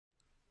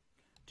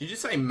Did you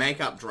say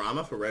make up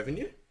drama for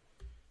revenue?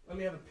 Let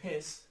me have a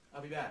piss.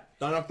 I'll be back.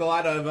 Don't knock the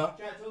light over.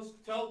 Chad,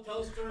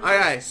 tell a story.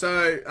 Okay,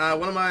 so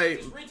one of my...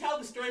 Just retell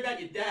the story about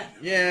your dad.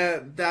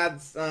 Yeah,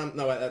 dad's...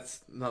 no, wait, that's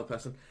another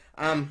person.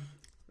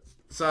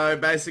 So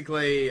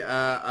basically,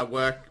 a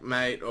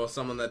workmate or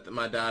someone that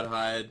my dad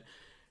hired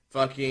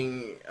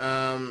fucking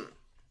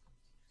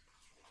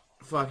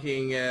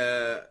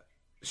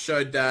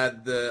showed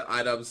dad the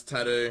iDubbbz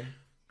tattoo.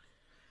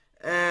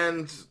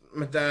 And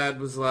my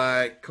dad was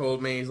like,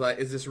 called me, he's like,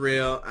 is this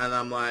real? And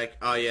I'm like,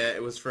 oh yeah,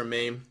 it was for a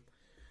meme.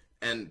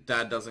 And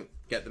dad doesn't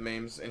get the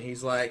memes. And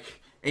he's like,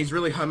 he's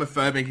really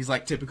homophobic. He's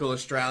like typical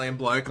Australian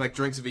bloke, like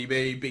drinks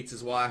VB, beats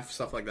his wife,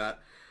 stuff like that.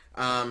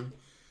 And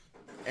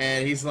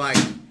he's like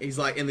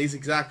in these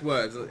exact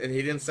words, and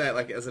he didn't say it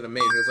like as in a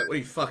meme. He was like, what are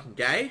you, fucking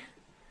gay?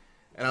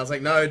 And I was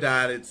like, no,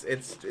 dad, it's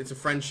a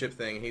friendship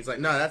thing. He's like,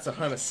 no, that's a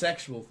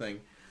homosexual thing.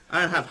 I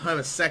don't have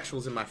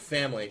homosexuals in my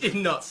family. Did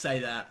not say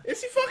that.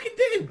 Yes, he fucking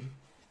did.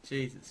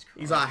 Jesus Christ.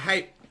 He's like,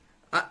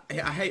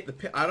 I hate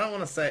the... I don't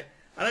want to say...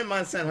 I don't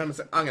mind saying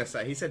homosexual. I'm going to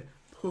say. He said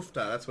poofta.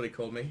 That's what he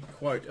called me.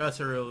 Quote. That's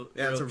a real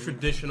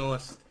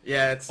traditionalist.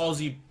 Yeah, it's...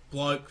 Aussie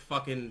bloke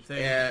fucking thing.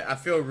 Yeah, I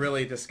feel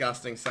really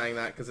disgusting saying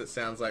that because it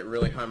sounds like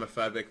really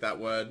homophobic, that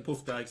word.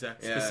 Poofta,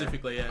 exactly. Yeah.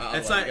 Specifically, yeah.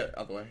 It's like...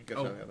 Other way.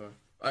 Go the other way.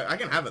 I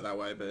can have it that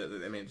way, but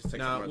I mean, it just takes...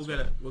 No,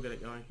 we'll get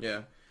it going.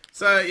 Yeah.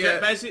 So, yeah.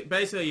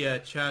 Basically, yeah,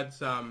 Chad's,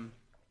 got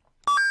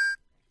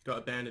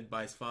abandoned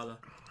by his father.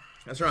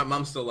 That's right,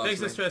 Mum still loves me.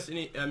 Thanks, let's first,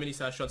 Mini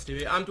Star Shots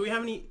TV. Do we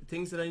have any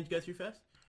things that I need to go through first?